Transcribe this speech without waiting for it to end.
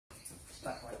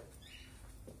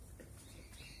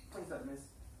Please don't miss.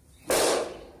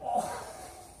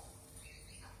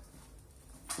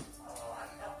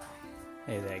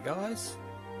 Hey there guys,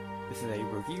 this is a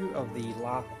review of the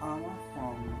LARP armour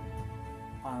from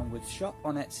Ironwoods Shop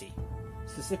on Etsy.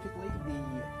 Specifically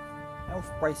the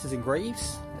Elf Braces and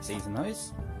Greaves, that's these and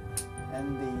those,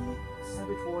 and the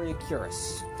Savage Warrior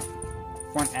Cuirass,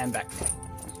 front and back.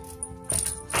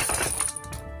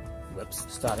 Whoops,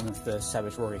 starting with the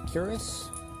Savage Warrior Cuirass,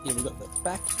 here we've got the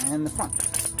back and the front.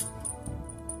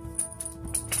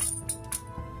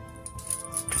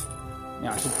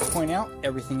 Now I should point out,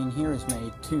 everything in here is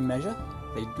made to measure.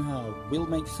 They will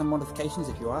make some modifications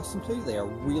if you ask them to. They are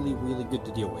really, really good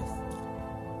to deal with.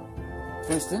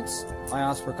 For instance, I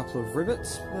asked for a couple of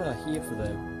rivets here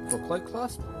for a cloak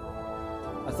clasp.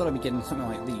 I thought I'd be getting something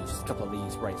like these, just a couple of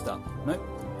these raised up. Nope,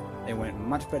 they went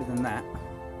much better than that.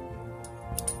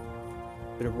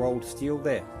 Bit of rolled steel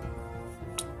there.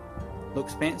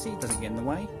 Looks fancy, doesn't get in the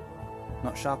way,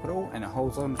 not sharp at all, and it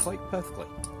holds on the cloak perfectly.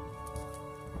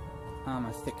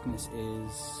 Armor thickness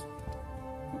is...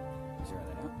 zero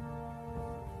that out.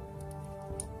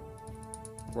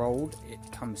 Rolled, it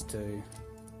comes to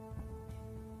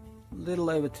a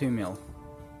little over 2 mil.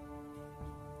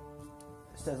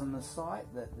 It says on the site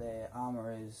that their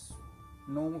armor is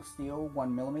normal steel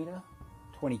 1mm,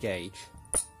 20 gauge.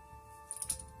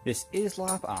 This is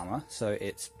LARP armor, so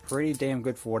it's pretty damn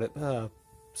good for what it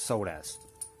sold as.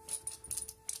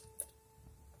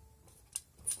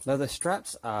 Leather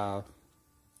straps are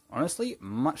honestly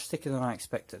much thicker than I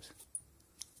expected.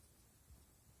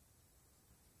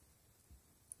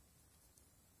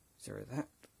 Zero that.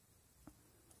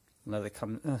 Leather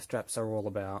straps are all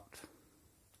about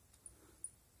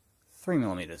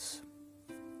 3mm.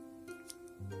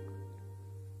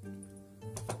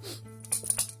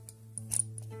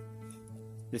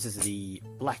 This is the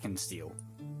blackened steel.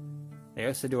 They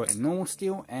also do it in normal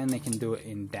steel, and they can do it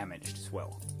in damaged as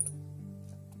well.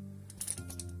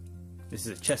 This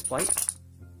is a chest plate.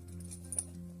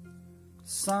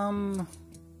 Some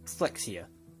flex here.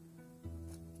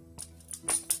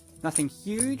 Nothing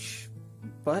huge,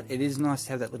 but it is nice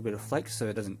to have that little bit of flex so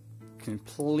it doesn't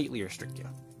completely restrict you.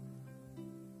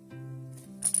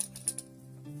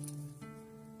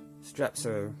 Straps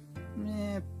are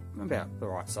about the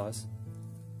right size.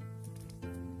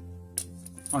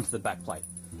 Onto the back plate.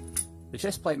 The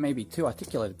chest plate may be two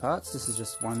articulated parts, this is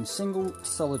just one single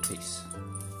solid piece.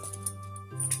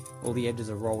 All the edges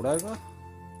are rolled over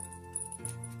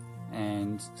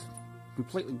and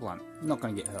completely blunt. Not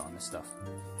going to get hurt on this stuff.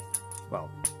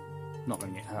 Well, not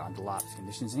going to get hurt under LARP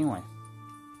conditions anyway.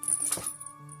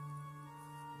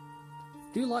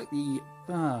 Do like the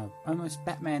almost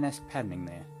Batman-esque patterning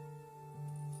there.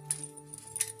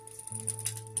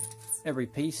 Every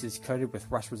piece is coated with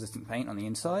rust-resistant paint on the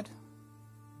inside.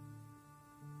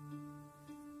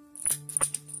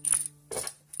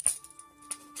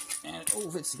 And it all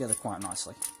fits together quite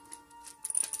nicely.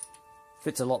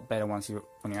 Fits a lot better when you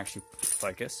actually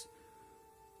focus.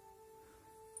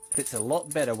 Fits a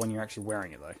lot better when you're actually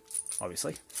wearing it though,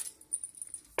 obviously.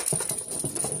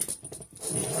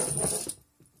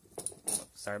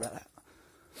 Sorry about that.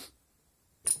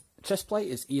 The chest plate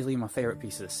is easily my favourite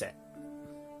piece of the set.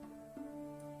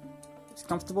 It's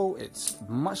comfortable, it's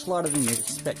much lighter than you'd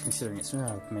expect considering it's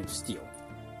made of steel.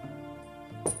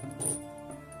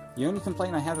 The only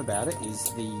complaint I have about it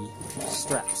is the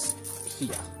straps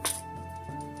here.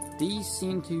 These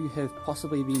seem to have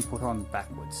possibly been put on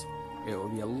backwards. It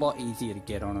would be a lot easier to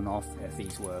get on and off if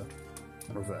these were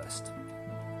reversed.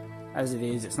 As it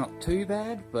is, it's not too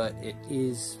bad, but it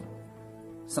is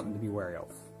something to be wary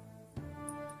of.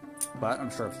 But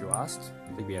I'm sure if you asked,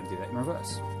 they'd be able to do that in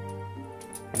reverse.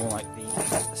 More like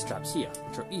the straps here,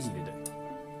 which are easy to do.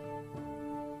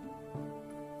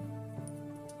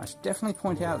 I should definitely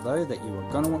point out though that you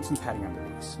are going to want some padding under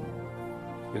these.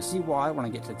 You'll see why when I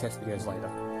get to the test videos later.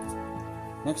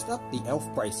 Next up, the Elf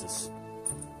Braces.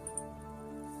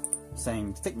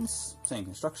 Same thickness, same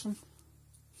construction.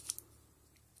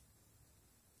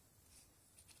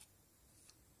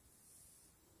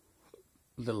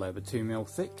 A little over 2 mil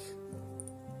thick.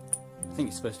 I think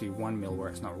it's supposed to be 1 mil where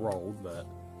it's not rolled, but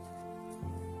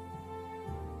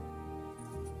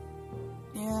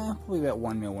yeah, probably about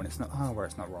 1 mil when it's not where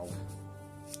it's not rolled.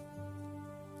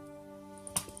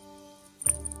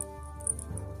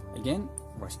 Again,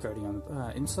 rust coating on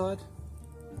the inside.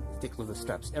 Thick leather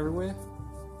straps everywhere.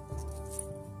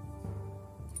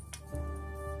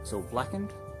 It's all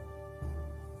blackened.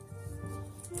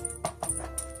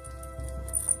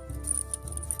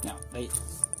 Now, they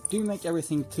do make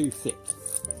everything too thick.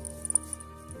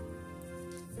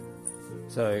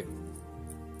 So,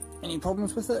 Any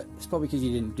problems with it? It's probably because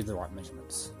you didn't give the right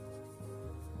measurements.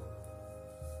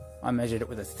 I measured it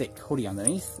with a thick hoodie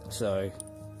underneath, so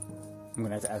I'm going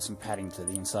to have to add some padding to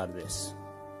the inside of this.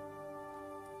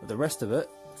 But the rest of it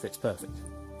fits perfect.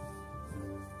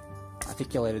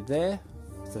 Articulated there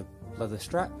with a leather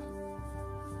strap.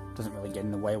 Doesn't really get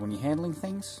in the way when you're handling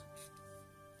things.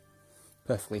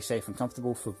 Perfectly safe and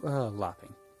comfortable for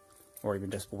LARPing. Or even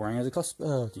just wearing as a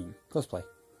cosplay.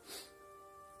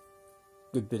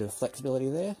 Good bit of flexibility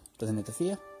there, doesn't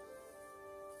interfere.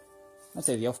 I'd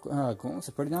say the off gauntlets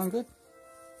are pretty darn good.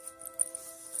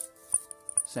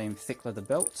 Same thick leather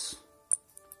belts.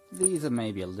 These are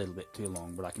maybe a little bit too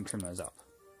long, but I can trim those up.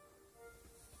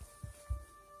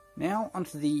 Now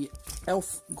onto the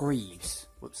elf greaves.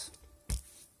 Whoops.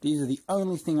 These are the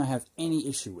only thing I have any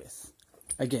issue with.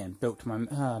 Again, built to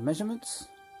my measurements,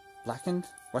 blackened,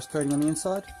 rust coating on the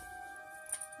inside.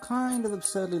 Kind of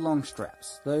absurdly long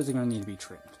straps. Those are going to need to be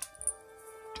trimmed.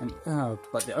 And,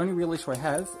 but the only real issue I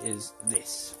have is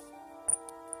this.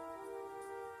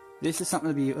 This is something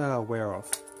to be aware of.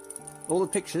 All the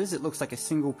pictures, it looks like a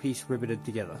single piece riveted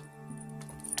together.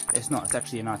 It's not, it's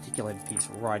actually an articulated piece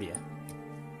right here.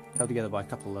 Held together by a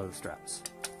couple of leather straps.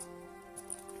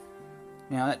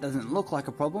 Now that doesn't look like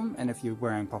a problem, and if you're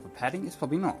wearing proper padding, it's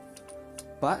probably not.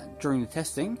 But during the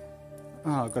testing,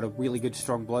 I got a really good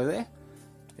strong blow there.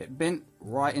 It bent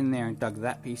right in there and dug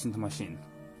that piece into my shin.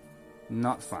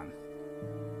 Not fun.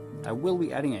 I will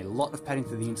be adding a lot of padding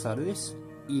to the inside of this,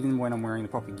 even when I'm wearing the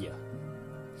proper gear.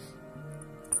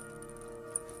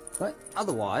 But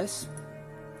otherwise,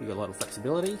 you got a lot of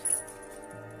flexibility.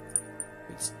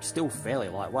 It's still fairly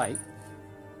lightweight,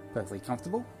 perfectly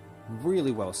comfortable,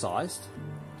 really well sized.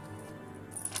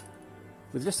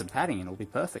 With just some padding, it'll be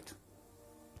perfect.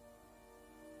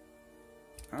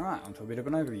 Alright, onto a bit of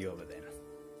an overview of it then.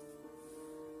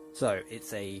 So,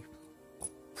 it's a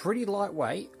pretty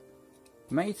lightweight,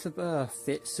 made to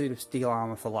fit suit of steel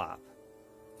armour for LARP.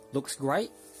 Looks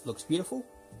great, looks beautiful,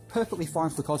 perfectly fine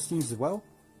for costumes as well.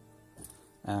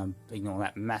 Ignore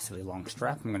that massively long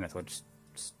strap, I'm going to have to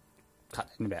just cut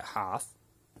it in about half.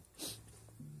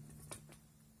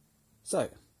 So,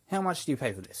 how much do you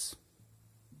pay for this?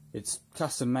 It's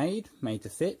custom made, made to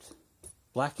fit,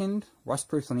 blackened, rust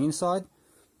proof on the inside,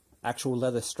 actual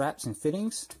leather straps and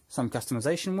fittings, some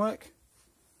customization work,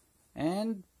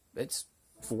 and it's,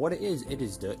 for what it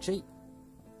is dirt cheap.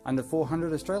 Under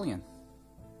 400 Australian.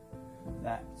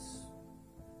 That's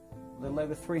a little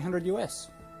over 300 US.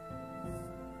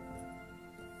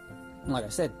 And like I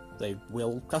said, they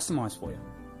will customize for you.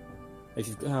 If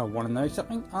you want to know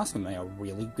something, ask them. They are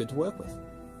really good to work with.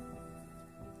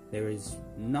 There is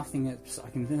nothing that I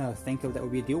can think of that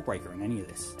would be a deal breaker in any of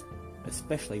this,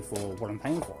 especially for what I'm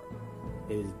paying for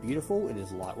it. It is beautiful, it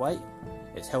is lightweight,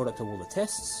 it's held up to all the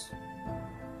tests.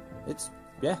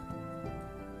 Yeah.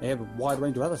 They have a wide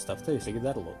range of other stuff too, so give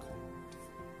that a look.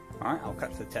 Alright, I'll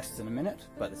cut to the tests in a minute,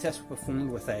 but the tests were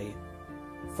performed with a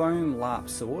foam LARP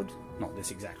sword, not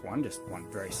this exact one, just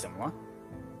one very similar.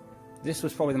 This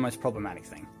was probably the most problematic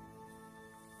thing.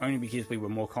 Only because we were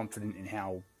more confident in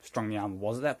how strong the armor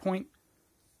was at that point,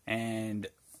 and,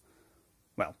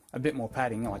 well, a bit more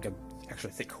padding, like a extra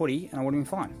thick hoodie, and I would have been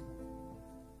fine.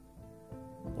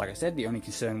 Like I said, the only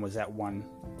concern was that one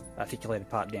articulated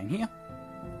part down here,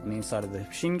 on the inside of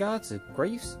the shin guards, the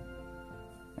greaves,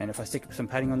 and if I stick some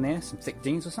padding on there, some thick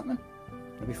jeans or something,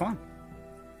 it'll be fine.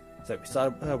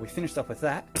 So we finished up with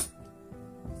that.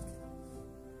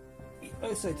 We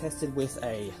also tested with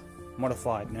a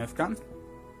modified Nerf gun.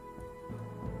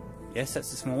 Yes,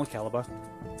 that's the smaller caliber.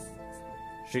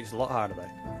 Shoots a lot harder though.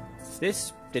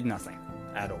 This did nothing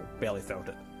at all, barely felt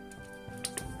it.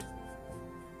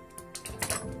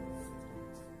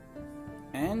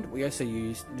 And we also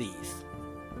used these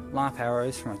LARP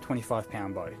arrows from a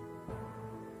 25-pound bow.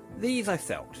 These I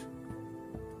felt.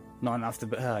 Not enough to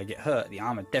get hurt, the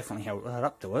armor definitely held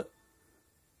up to it.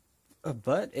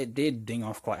 But it did ding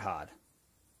off quite hard.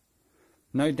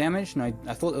 No damage, I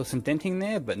thought there was some denting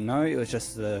there, but no, it was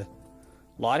just the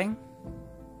lighting.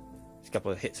 Just a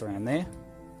couple of hits around there.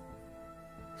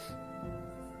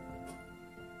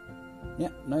 Yeah,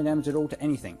 no damage at all to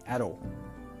anything, at all.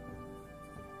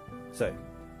 So,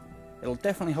 it'll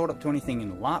definitely hold up to anything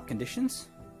in LARP conditions.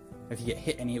 If you get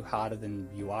hit any harder than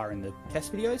you are in the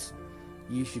test videos,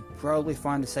 you should probably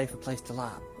find a safer place to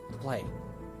play.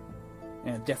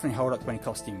 And it'll definitely hold up to any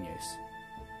costume use.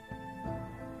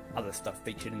 Other stuff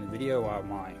featured in the video are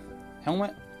my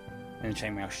helmet and a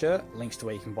chainmail shirt, links to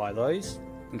where you can buy those,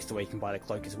 links to where you can buy the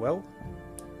cloak as well,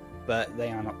 but they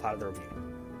are not part of the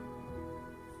review.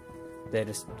 They're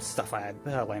just stuff I had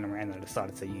laying around that I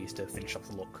decided to use to finish off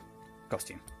the look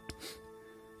costume.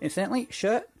 Incidentally,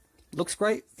 shirt, looks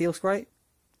great, feels great,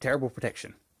 terrible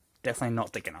protection. Definitely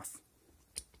not thick enough.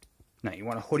 No, you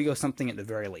want a hoodie or something at the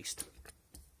very least.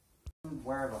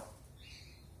 Wherever.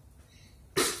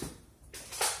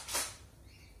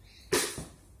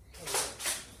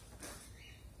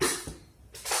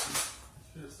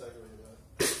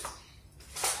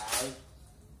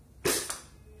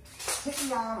 Hit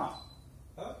the armor.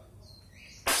 Huh?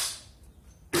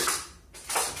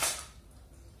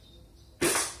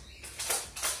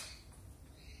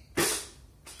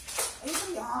 Hit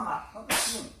the armor, not the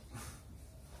skin.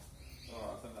 Oh,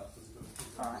 I think that's as good as it.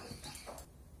 Alright.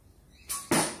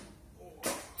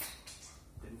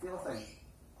 Didn't feel a thing.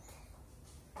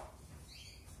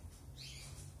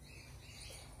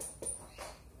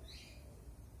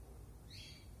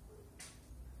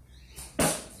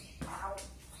 Ow.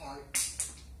 Sorry.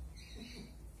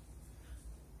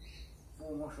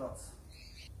 4 more shots.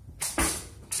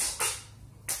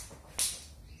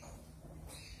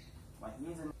 My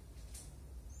ears are...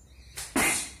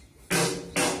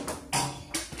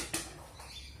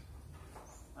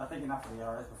 I think enough of the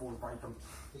arrows before we break them.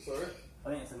 Sorry? I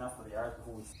think it's enough of the arrows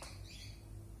before we...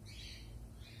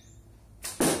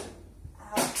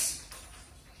 Ow!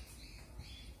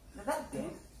 Did that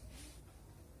dent?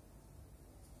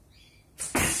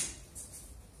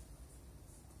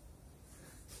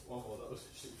 One more, that was a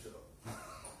cheap shot.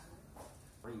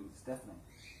 Rings, definitely.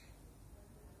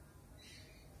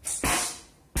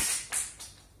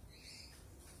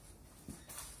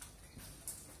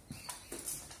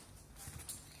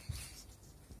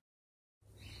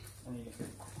 And you can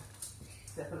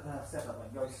step it up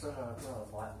and go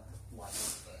light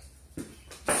first.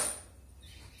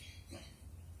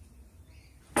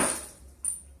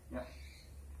 Yep.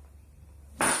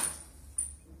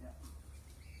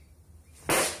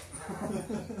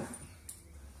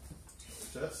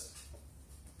 Chest?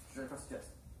 Straight across the chest.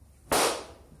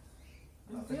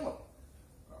 Didn't feel it.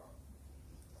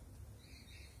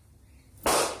 Oh,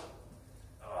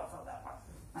 I felt that one.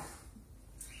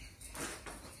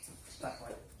 That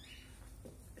way.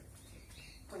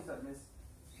 Please don't miss.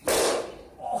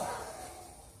 Oh.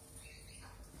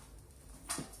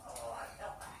 Oh, I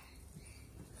felt that.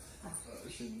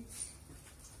 It shouldn't.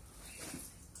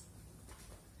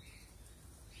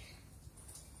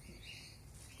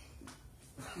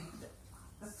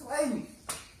 The swing!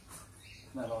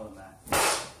 No more than that.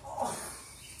 Oh.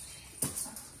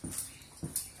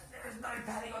 There is no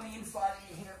padding on the inside and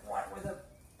you hit it right where the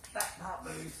back part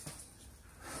moves.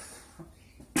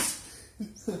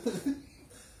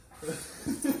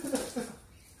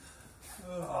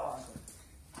 Oh.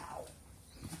 Ow.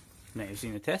 Now you've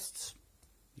seen the tests,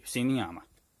 you've seen the armour.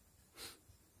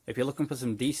 If you're looking for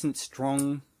some decent,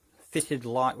 strong, fitted,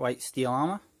 lightweight steel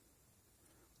armour,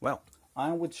 well,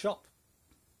 Ironwoods Shop.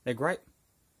 They're great.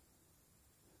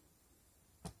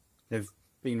 They've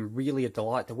been really a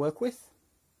delight to work with.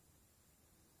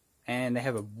 And they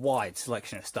have a wide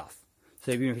selection of stuff.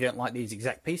 So even if you don't like these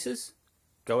exact pieces,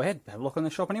 go ahead, have a look on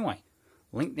the shop anyway.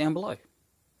 Link down below.